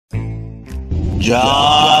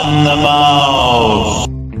John the Mouse.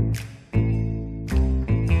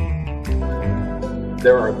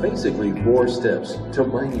 There are basically 4 steps to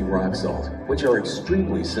mining rock salt, which are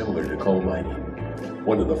extremely similar to coal mining.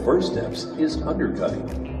 One of the first steps is undercutting.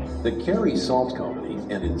 The Carey Salt Company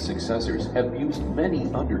and its successors have used many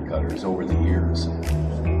undercutters over the years.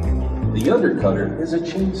 The undercutter is a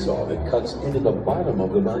chainsaw that cuts into the bottom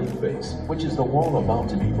of the mine face, which is the wall about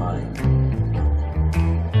to be mined.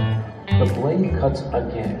 The blade cuts a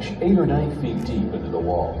gash 8 or 9 feet deep into the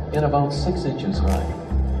wall and about 6 inches high.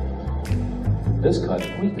 This cut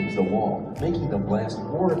weakens the wall, making the blast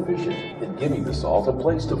more efficient and giving the salt a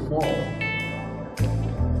place to fall.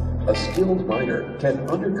 A skilled miner can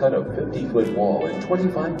undercut a 50-foot wall in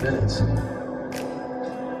 25 minutes.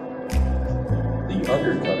 The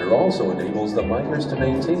undercutter also enables the miners to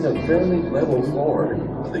maintain a fairly level floor.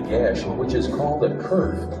 The gash, which is called a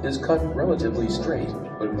curve, is cut relatively straight,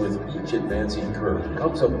 but with each advancing curve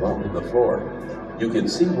comes a bump in the floor. You can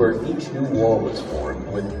see where each new wall is formed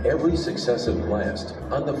with every successive blast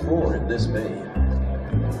on the floor in this bay.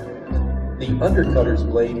 The undercutter's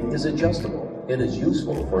blade is adjustable and is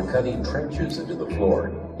useful for cutting trenches into the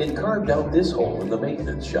floor. It carved out this hole in the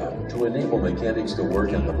maintenance shop to enable mechanics to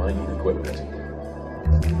work on the mining equipment.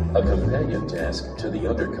 A companion task to the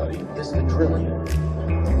undercutting is the drilling.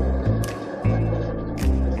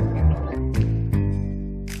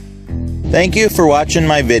 Thank you for watching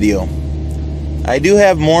my video. I do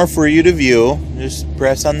have more for you to view. Just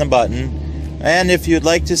press on the button. And if you'd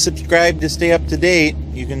like to subscribe to stay up to date,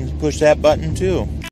 you can push that button too.